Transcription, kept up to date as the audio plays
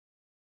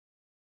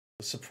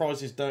The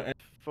surprises don't end.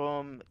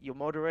 From your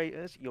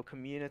moderators, your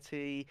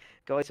community,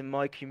 guys in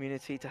my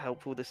community to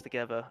help pull this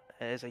together.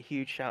 There's a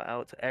huge shout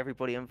out to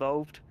everybody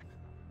involved.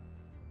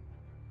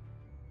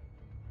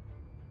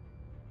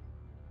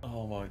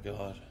 Oh my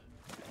god.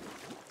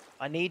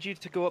 I need you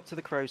to go up to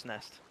the crow's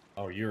nest.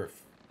 Oh, you're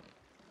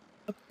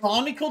a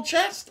barnacle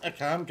chest?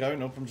 Okay, I'm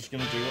going up. I'm just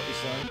going to do what you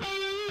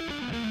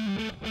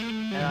say.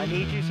 And I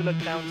need you to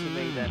look down to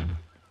me then.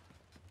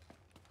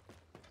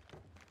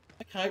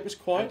 Okay, it was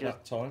quiet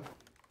that time.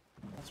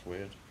 That's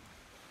weird.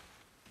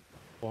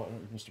 Well,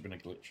 it must have been a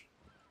glitch.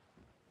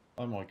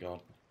 Oh my god.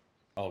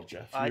 Oh,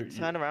 Jeff.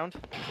 Turn around.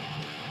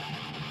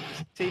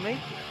 See me?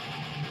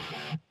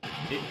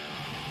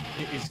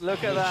 It is.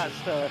 Look at that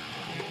stuff.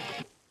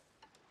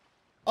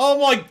 Oh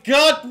my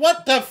god,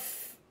 what the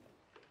f...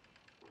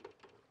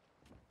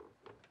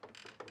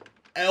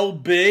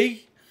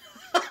 LB?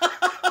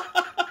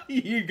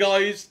 You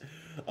guys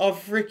are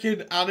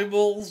freaking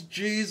animals,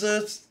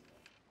 Jesus.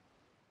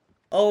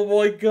 Oh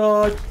my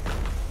god.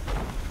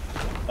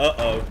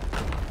 Uh-oh.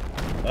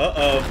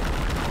 Uh-oh.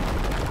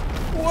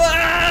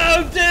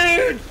 Wow,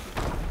 dude!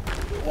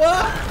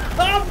 What?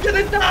 I'm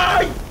gonna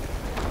die!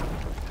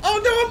 Oh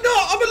no, I'm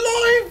not! I'm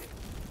alive!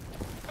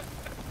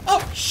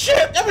 Oh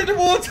shit! I'm in the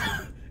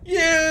water!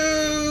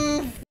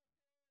 You!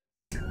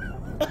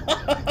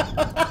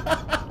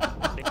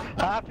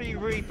 Happy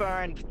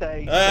ReBrand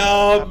Day!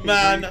 Oh Happy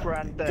man!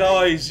 ReBrand Day.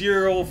 Guys,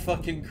 you're all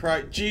fucking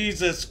crazy.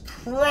 Jesus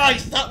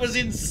Christ, that was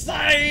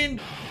insane!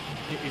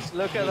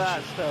 Look at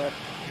that stuff.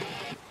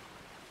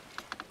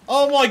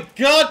 Oh my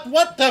god,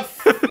 what the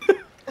f...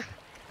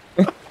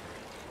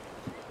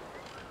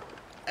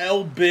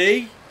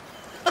 LB?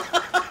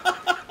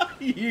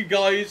 You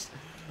guys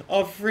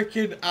are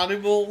freaking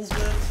animals,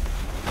 man.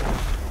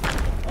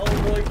 Oh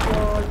my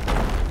god.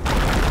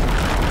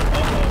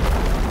 Uh-oh.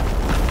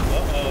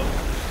 Uh-oh.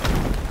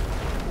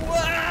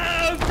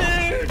 Wow,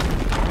 dude!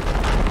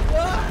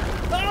 What?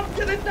 I'm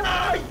gonna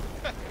die!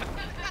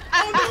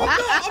 Oh no, I'm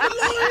not! I'm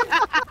alive!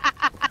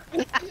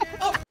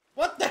 Oh,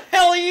 what the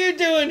hell are you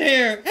doing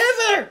here?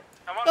 Heather!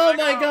 Oh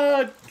my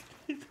god!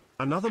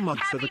 Another mug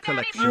for the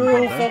collection, You're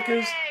all brother.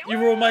 fuckers.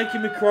 You're all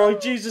making me cry.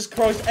 Jesus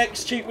Christ,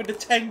 X-Cheat with the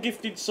 10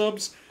 gifted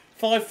subs.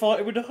 5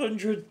 fighter with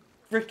 100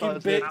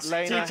 freaking bits.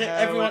 TJ,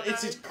 everyone,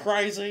 this is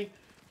crazy.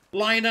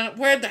 Line up.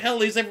 Where the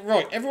hell is everyone?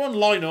 Right, everyone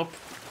line up.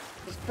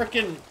 It's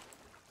freaking...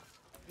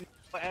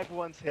 Not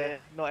everyone's here.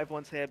 Not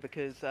everyone's here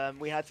because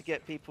we had to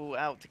get people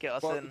out to get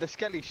us in. The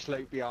skelly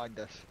slope behind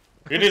us.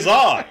 It is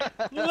I,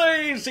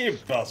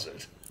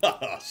 LazyBuzzard.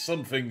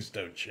 Some things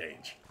don't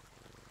change.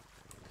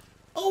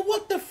 Oh,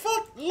 what the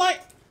fuck?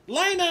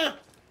 Lina!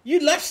 You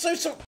left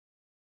so...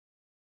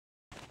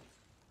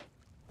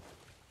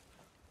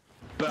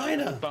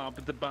 Lina!